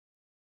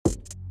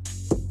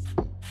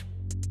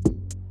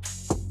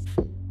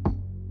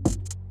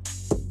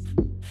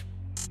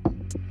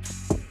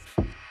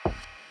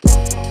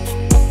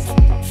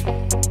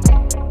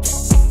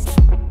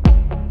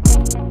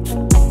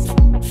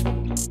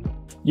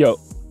Yo,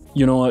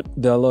 you know what?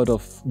 There are a lot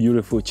of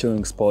beautiful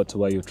chilling spots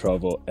where you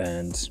travel,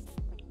 and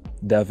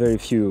there are very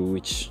few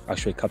which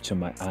actually capture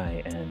my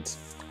eye and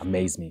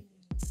amaze me.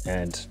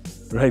 And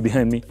right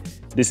behind me,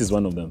 this is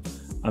one of them.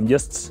 I'm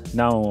just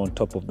now on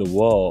top of the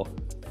wall.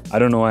 I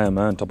don't know why I'm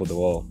on top of the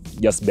wall,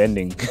 just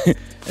bending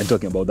and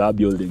talking about that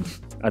building.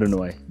 I don't know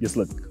why. Just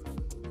look.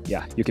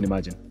 Yeah, you can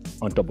imagine,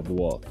 on top of the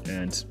wall.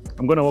 And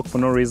I'm gonna walk for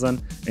no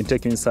reason and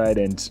take you inside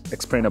and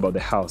explain about the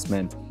house,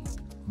 man.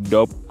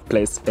 Dope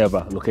place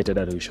ever located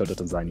at Lushoto,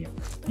 Tanzania.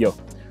 Yo,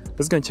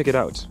 let's go and check it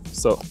out.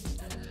 So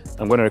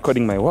I'm gonna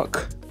recording my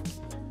walk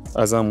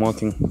as I'm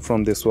walking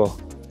from this wall.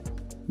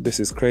 This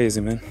is crazy,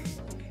 man.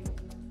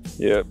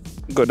 Yeah,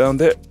 go down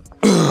there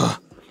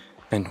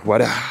and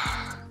voila,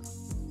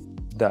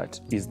 that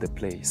is the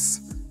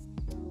place.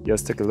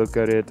 Just take a look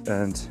at it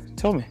and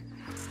tell me,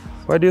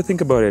 what do you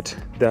think about it?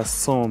 There are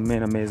so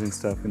many amazing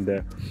stuff in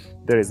there.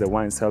 There is a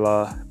wine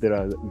cellar, there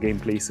are game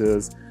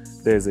places,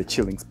 there's a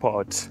chilling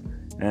spot,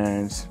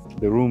 and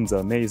the rooms are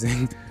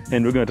amazing.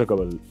 And we're gonna talk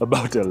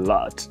about a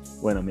lot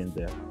when I'm in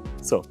there.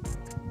 So,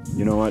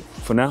 you know what?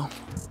 For now,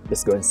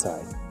 let's go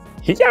inside.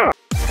 Yeah!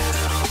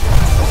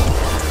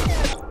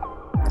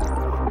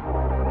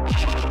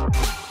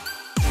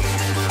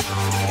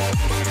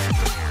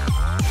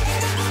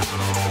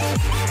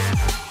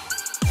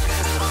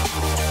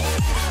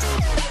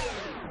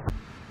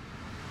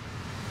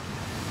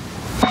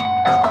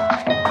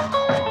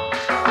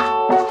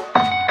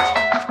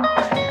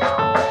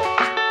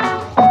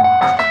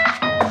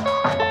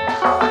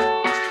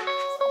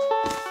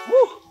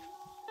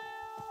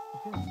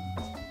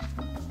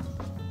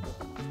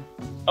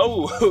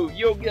 Oh,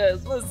 yo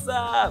guys, what's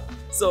up?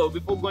 So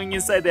before going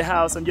inside the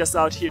house, I'm just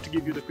out here to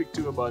give you the quick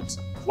tour about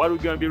what we're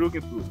gonna be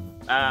looking for.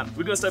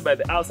 We're gonna start by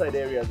the outside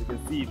area. As you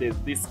can see, there's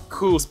this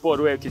cool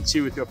spot where you can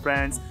chill with your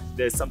friends.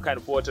 There's some kind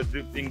of water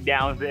dripping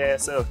down there,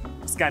 so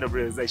it's kind of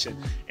realization.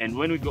 And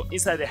when we go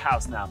inside the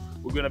house now,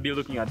 we're gonna be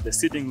looking at the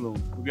sitting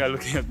room, we're gonna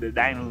looking at the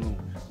dining room,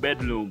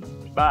 bedroom,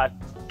 bath,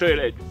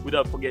 toilet,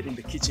 without forgetting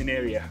the kitchen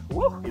area.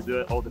 Woo, is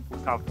where all the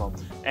food comes from.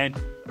 And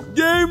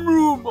game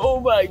room, oh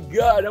my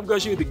god, I'm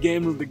gonna show you the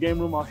game room. The game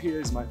room out here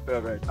is my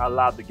favorite. I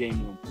love the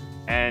game room.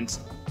 And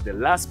the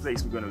last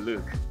place we're gonna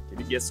look, can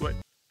you guess what?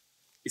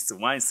 It's the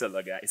wine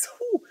cellar, guys.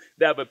 Woo,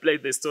 they have a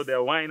place, they store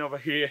their wine over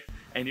here.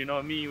 And you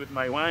know me with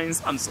my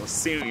wines, I'm so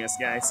serious,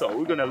 guys. So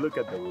we're gonna look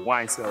at the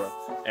wine cellar,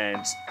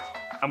 and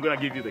I'm gonna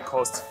give you the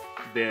cost,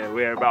 the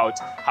whereabouts,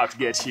 how to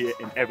get here,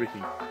 and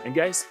everything. And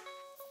guys,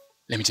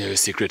 let me tell you a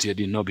secret you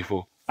didn't know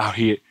before. Out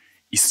here,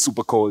 it's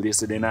super cold.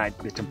 Yesterday night,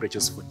 the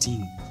temperature's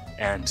 14.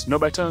 And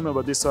nobody told me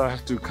about this, so I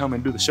have to come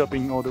and do the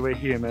shopping all the way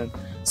here, man.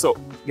 So,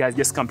 guys,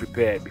 just come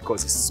prepared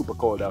because it's super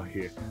cold out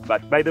here.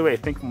 But by the way,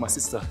 thank you my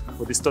sister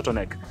for this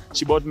turtleneck.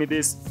 She bought me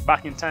this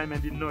back in time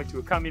and didn't know it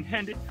would come in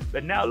handy.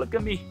 But now look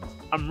at me.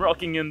 I'm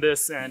rocking in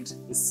this and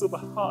it's super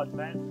hot,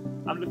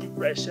 man. I'm looking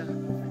fresh.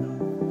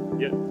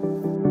 Yeah.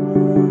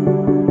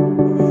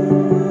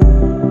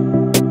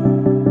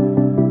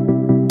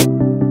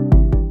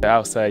 The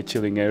outside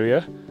chilling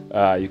area.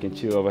 You can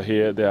chill over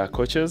here. There are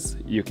couches.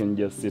 You can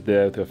just sit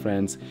there with your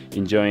friends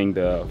enjoying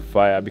the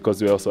fire,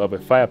 because we also have a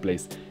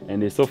fireplace.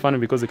 And it's so funny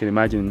because you can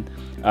imagine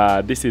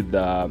this is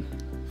the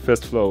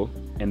first floor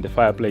and the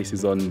fireplace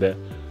is on the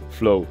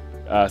floor.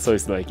 So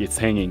it's like it's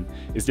hanging.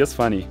 It's just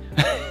funny.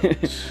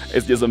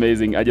 It's just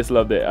amazing. I just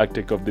love the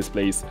architect of this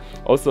place.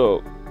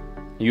 Also,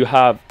 you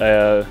have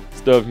a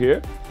stove here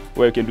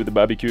where you can do the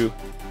barbecue.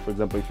 For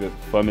example, if you're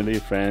family,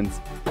 friends,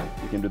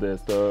 you can do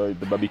the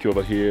barbecue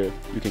over here.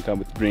 You can come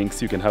with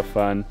drinks, you can have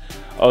fun.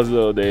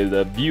 Also, there's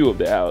a view of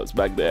the house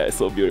back there. It's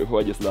so beautiful.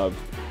 I just love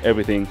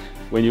everything.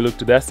 When you look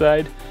to that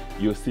side,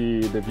 you'll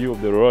see the view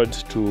of the road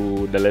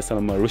to the Lesser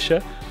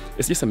Marusha.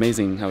 It's just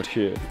amazing out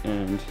here.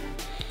 And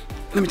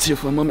let me chill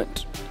for a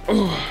moment.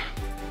 Oh.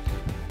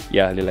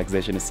 Yeah,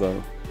 relaxation is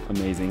so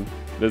amazing.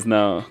 Let's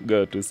now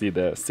go to see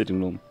the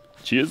sitting room.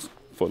 Cheers,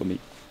 follow me.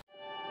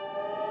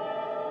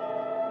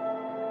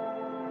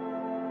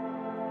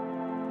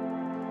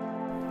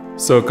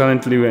 So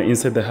currently we're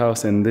inside the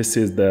house and this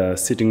is the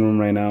sitting room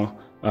right now.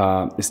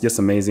 It's just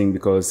amazing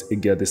because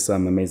it gets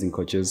some amazing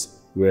couches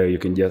where you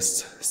can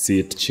just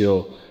sit,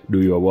 chill,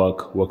 do your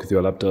work with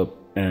your laptop,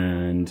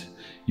 and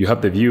you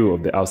have the view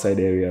of the outside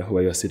area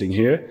where you're sitting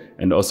here.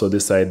 And also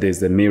this side there's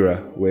the mirror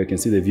where you can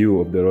see the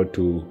view of the road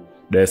to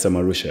the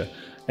Samarusha.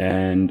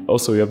 And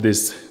also you have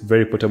these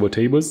very portable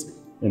tables,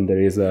 and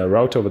there is a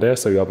router over there,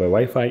 so you have a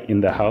Wi-Fi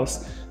in the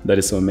house. That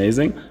is so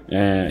amazing.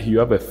 You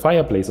have a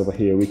fireplace over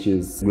here, which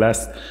is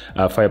glass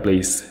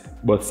fireplace,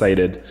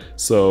 both-sided.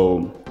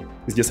 So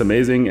it's just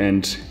amazing.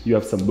 And you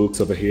have some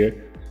books over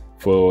here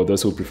for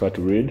those who prefer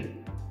to read.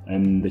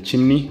 And the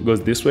chimney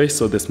goes this way,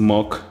 so the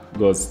smoke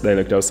goes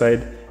direct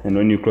outside. And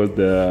when you close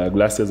the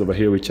glasses over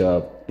here, which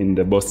are in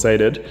the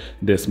both-sided,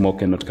 the smoke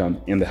cannot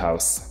come in the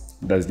house.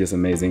 That's just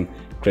amazing.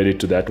 Credit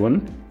to that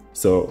one.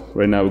 So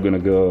right now we're gonna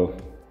go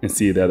and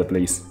see the other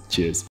place.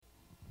 Cheers.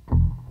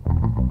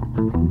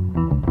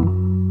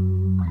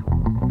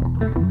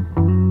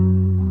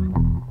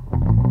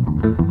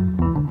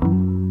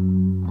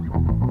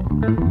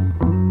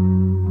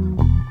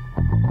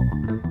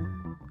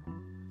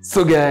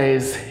 So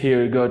guys,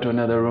 here we go to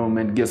another room,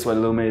 and guess what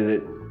room is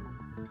it?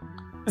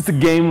 It's a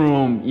game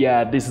room.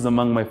 Yeah, this is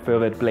among my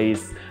favorite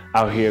place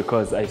out here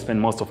because I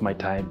spend most of my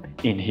time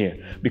in here.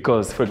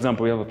 Because for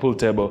example, we have a pool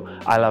table.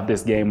 I love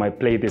this game. I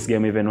play this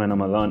game even when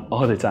I'm alone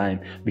all the time,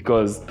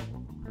 because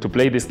to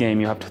play this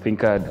game you have to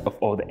think of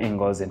all the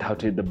angles and how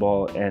to hit the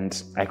ball,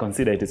 and I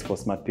consider it is for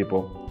smart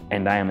people,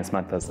 and I am a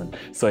smart person.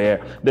 So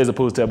yeah, there's a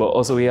pool table.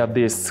 Also we have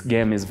this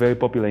game, is very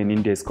popular in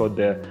India. It's called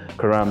the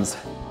Carams.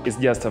 It's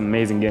just an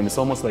amazing game. It's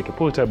almost like a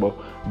pool table,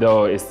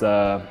 though it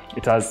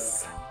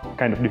has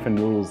kind of different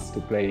rules to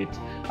play it.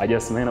 I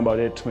just learned about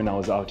it when I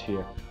was out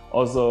here.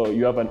 Also,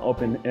 you have an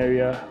open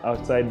area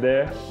outside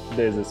there.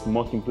 There's a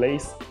smoking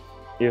place.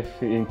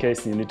 If in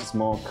case you need to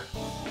smoke,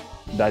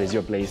 that is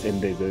your place,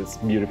 and there's this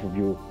beautiful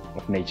view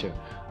of nature.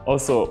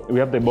 Also, we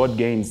have the board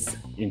games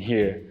in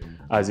here.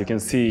 As you can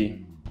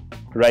see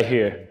right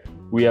here,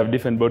 we have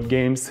different board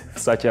games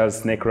such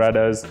as Snake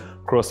Riders,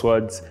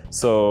 Crosswords.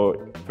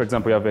 So for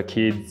example, you have your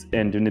kids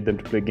and you need them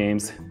to play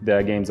games. There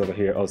are games over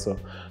here also.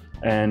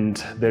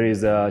 And there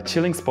is a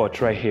chilling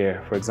spot right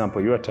here. For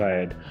example, you are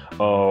tired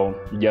or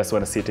you just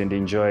want to sit and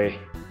enjoy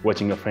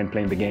watching your friend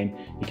playing the game.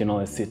 You can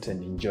always sit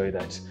and enjoy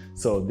that.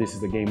 So this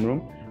is the game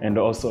room. And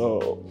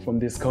also from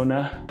this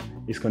corner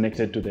is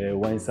connected to the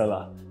wine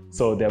cellar.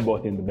 So they're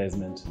both in the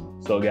basement.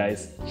 So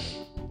guys,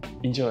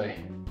 enjoy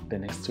the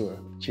next tour.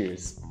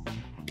 Cheers.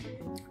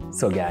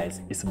 So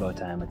guys, it's about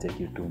time I take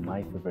you to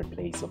my favorite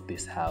place of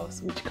this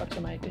house, which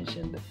captured my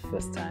attention the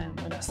first time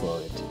when I saw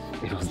it.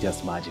 It was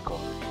just magical,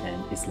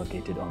 and it's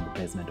located on the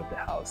basement of the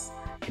house.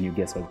 Can you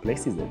guess what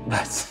place is it?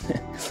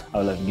 But I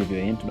will have to give you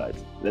a hint, but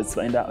let's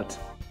find out.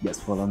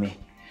 Just follow me.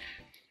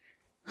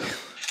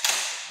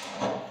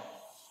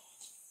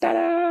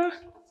 Ta-da!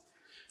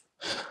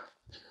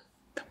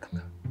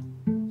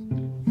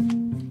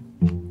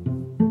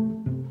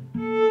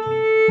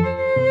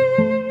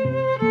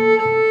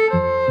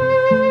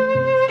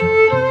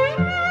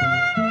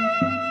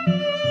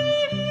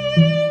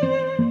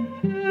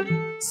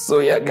 So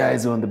yeah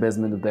guys, we're on the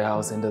basement of the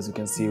house, and as you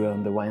can see, we're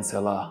on the wine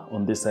cellar.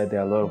 On this side there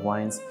are a lot of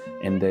wines,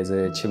 and there's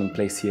a chilling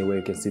place here where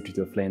you can sit with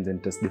your friends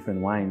and test different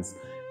wines,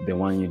 the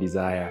one you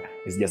desire.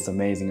 It's just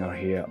amazing out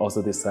here.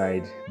 Also this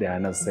side there are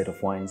another set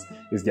of wines.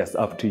 It's just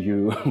up to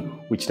you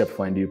which type of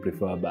wine do you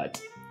prefer, but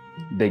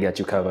they got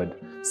you covered.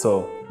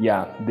 So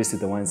yeah, this is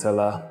the wine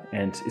cellar,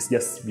 and it's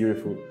just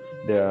beautiful.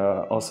 There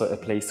are also a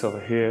place over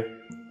here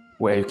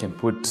where you can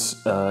put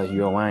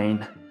your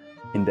wine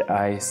in the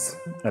ice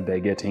that they're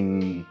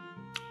getting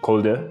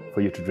colder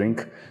for you to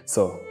drink.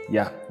 So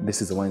yeah,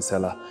 this is the wine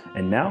cellar,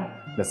 and now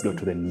let's go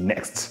to the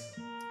next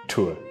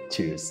tour.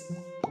 Cheers.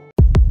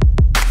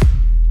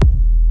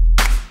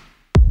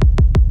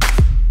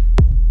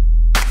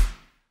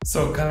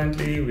 So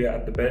currently we are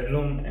at the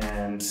bedroom,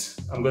 and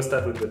I'm gonna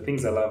start with the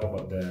things I love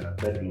about the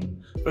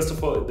bedroom. First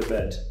of all, the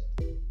bed.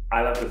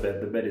 I love the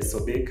bed. The bed is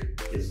so big,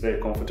 it's very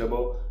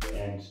comfortable,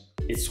 and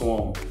it's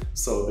warm.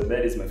 So the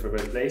bed is my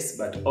favorite place.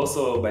 But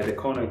also by the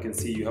corner you can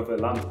see you have a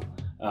lamp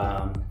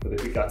for the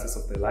quick access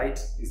of the light.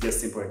 It's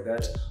just simple like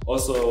that.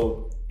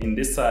 Also in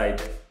this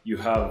side you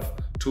have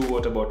 2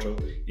 water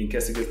bottles in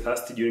case you get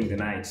thirsty during the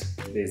night.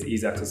 There's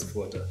easy access of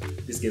water.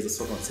 These guys are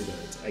so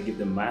considerate. I give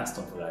them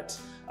milestone for that.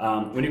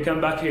 When you come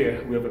back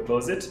here, we have a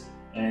closet,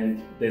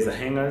 and there's a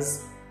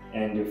hangers,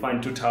 and you'll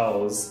find 2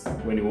 towels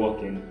when you walk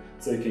in.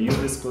 So you can use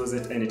this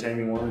closet anytime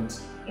you want,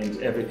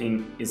 and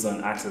everything is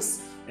on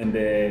access. And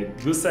the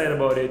good side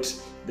about it,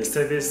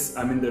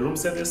 the room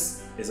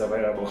service is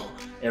available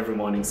every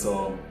morning.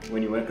 So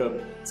when you wake up,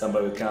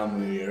 somebody will come,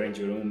 we arrange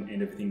your room,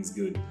 and everything is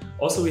good.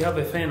 Also, we have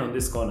a fan on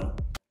this corner.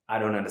 I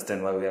don't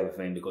understand why we have a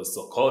fan, because it's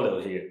so cold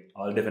out here.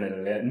 I'll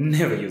definitely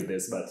never use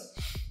this, but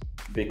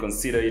they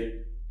consider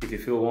it. If you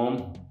feel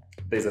warm,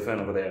 there's a fan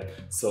over there.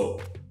 So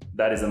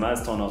that is a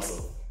milestone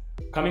also.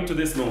 Coming to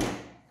this room.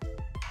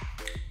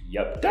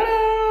 Yep.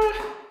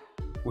 Ta-da!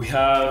 We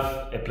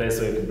have a place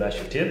where you can brush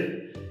your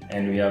teeth,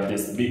 and we have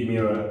this big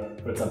mirror.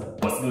 For example,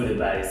 what's good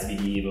about this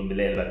P.O.Box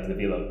Mbelele back to the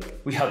villa?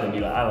 We have the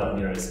mirror. I love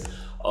mirrors.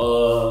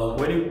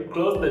 When you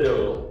close the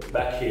door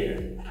back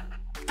here,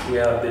 we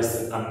have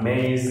this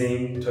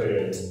amazing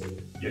toilet.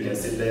 You can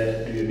sit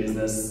there, do your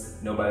business.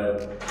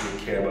 Nobody will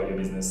care about your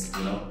business,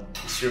 you know?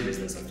 It's your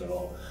business after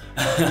all.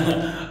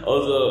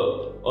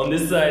 Also, on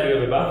this side we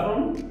have a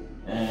bathroom,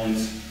 and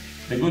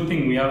the good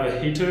thing, we have a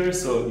heater,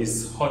 so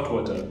it's hot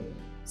water.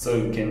 So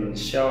you can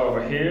shower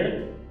over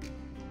here.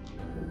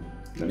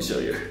 Let me show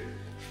you.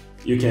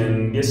 You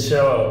can get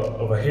shower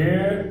over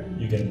here,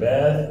 you can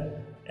bath,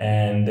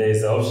 and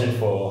there's an option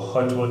for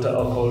hot water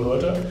or cold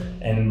water.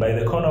 And by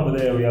the corner over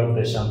there, we have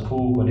the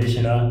shampoo,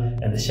 conditioner,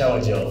 and the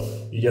shower gel.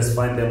 You just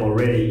find them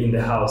already in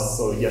the house,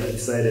 so you have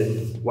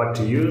decided what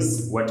to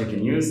use, what you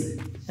can use,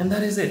 and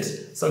that is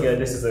it. So guys,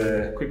 this is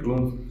a quick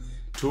room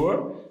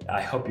tour.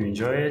 I hope you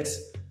enjoy it.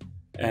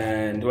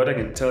 And what I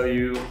can tell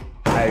you,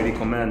 I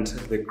recommend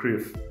the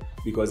crib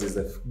because it's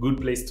a good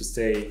place to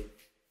stay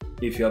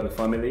if you have a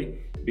family,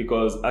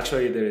 because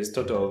actually there is a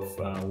total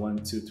of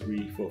 1, 2,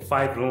 3, 4,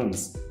 5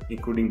 rooms,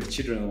 including the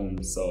children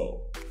room.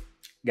 So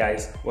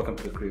guys, welcome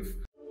to the crib.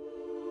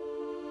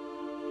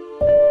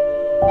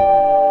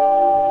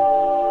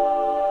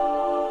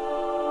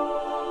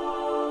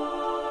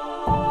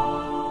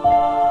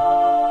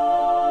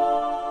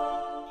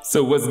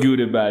 So what's good,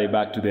 everybody?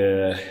 Back to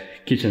the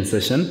kitchen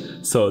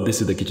session. So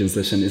this is the kitchen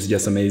session. It's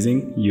just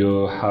amazing.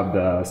 You have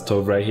the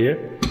stove right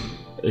here.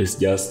 It's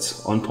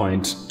just on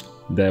point.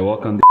 The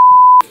work on the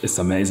it's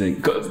amazing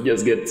because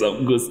just get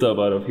some good stuff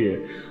out of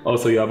here.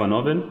 Also, you have an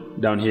oven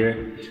down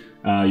here.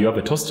 You have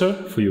a toaster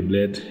for your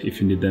bread if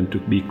you need them to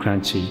be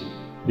crunchy.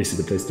 This is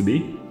the place to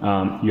be.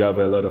 You have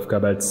a lot of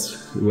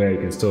cupboards where you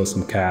can store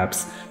some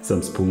cups,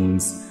 some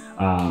spoons.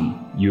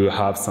 You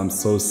have some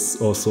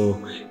sauce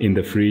also in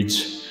the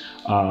fridge.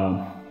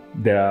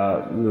 There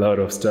are a lot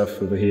of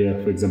stuff over here,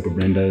 for example,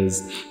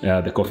 blenders,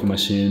 the coffee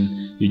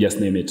machine, you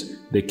just name it.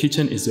 The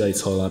kitchen is where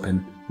it's all up,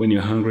 and when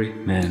you're hungry,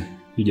 man,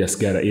 you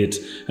just gotta eat.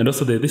 And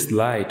also there's this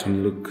light when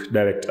you look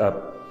direct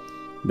up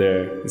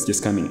there, it's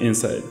just coming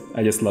inside.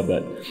 I just love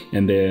that.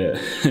 And the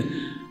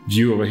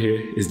view over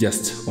here is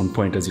just on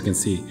point, as you can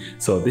see.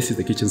 So this is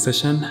the kitchen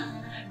session,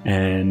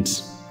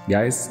 and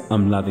guys,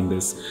 I'm loving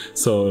this.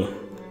 So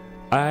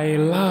I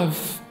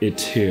love it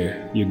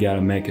here. You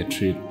gotta make a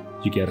trip.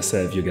 You gotta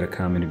serve, you gotta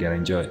come, and you gotta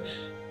enjoy.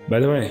 By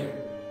the way,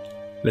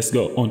 let's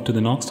go on to the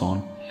next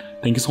one.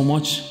 Thank you so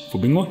much for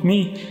being with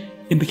me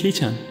in the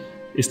kitchen.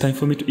 It's time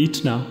for me to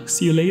eat now.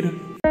 See you later.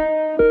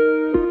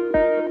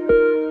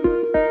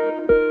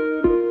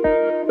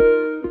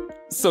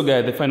 So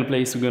guys, the final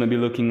place we're gonna be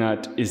looking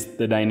at is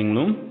the dining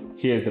room.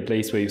 Here is the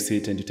place where you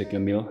sit and you take your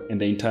meal, and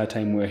the entire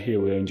time we're here,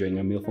 we're enjoying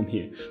a meal from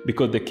here.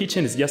 Because the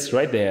kitchen is just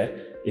right there,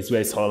 it's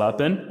where it's all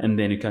happen, and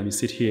then you come, you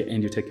sit here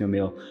and you take your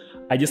meal.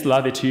 I just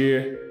love it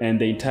here, and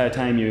the entire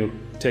time you're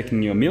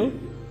taking your meal,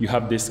 you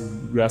have these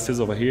grasses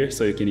over here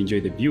so you can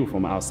enjoy the view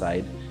from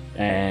outside.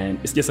 And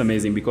it's just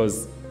amazing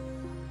because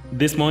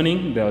this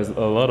morning there was a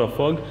lot of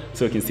fog,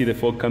 so you can see the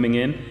fog coming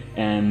in,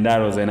 and that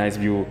was a nice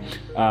view.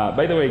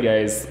 By the way,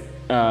 guys,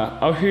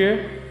 out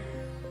here,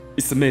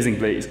 it's an amazing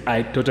place.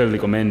 I totally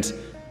recommend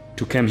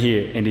to come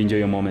here and enjoy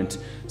your moment.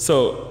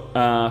 So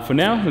for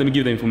now, let me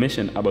give the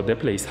information about the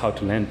place, how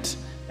to rent,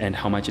 and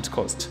how much it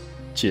costs.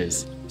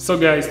 Cheers. So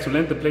guys, to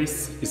rent the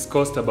place is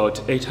cost about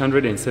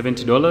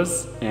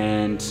 $870,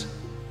 and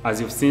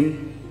as you've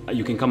seen,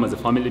 you can come as a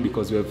family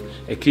because we have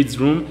a kids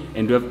room,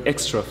 and we have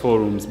extra 4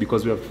 rooms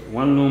because we have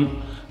 1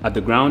 room at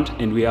the ground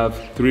and we have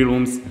 3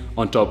 rooms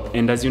on top.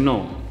 And as you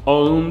know,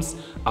 all rooms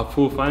are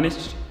full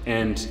furnished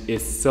and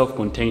it's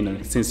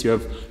self-contained since you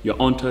have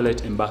your own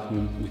toilet and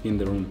bathroom within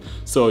the room.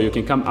 So you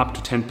can come up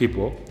to 10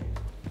 people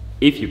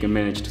if you can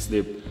manage to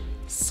sleep.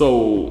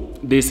 So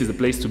this is the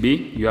place to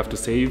be. You have to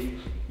save.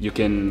 You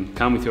can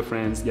come with your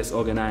friends, just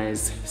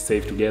organize,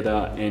 save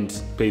together, and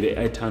pay the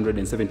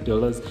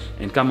 $870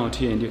 and come out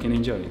here and you can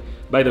enjoy.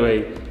 By the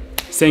way,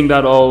 saying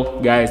that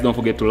all, guys, don't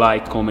forget to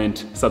like,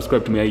 comment,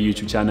 subscribe to my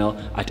YouTube channel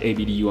at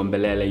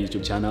abdwambelele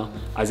YouTube channel.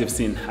 As you've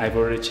seen, I've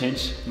already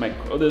changed my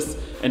clothes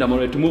and I'm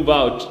ready to move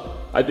out.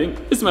 I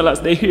think it's my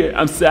last day here.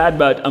 I'm sad,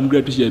 but I'm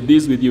glad to share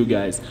this with you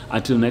guys.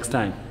 Until next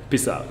time,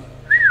 peace out.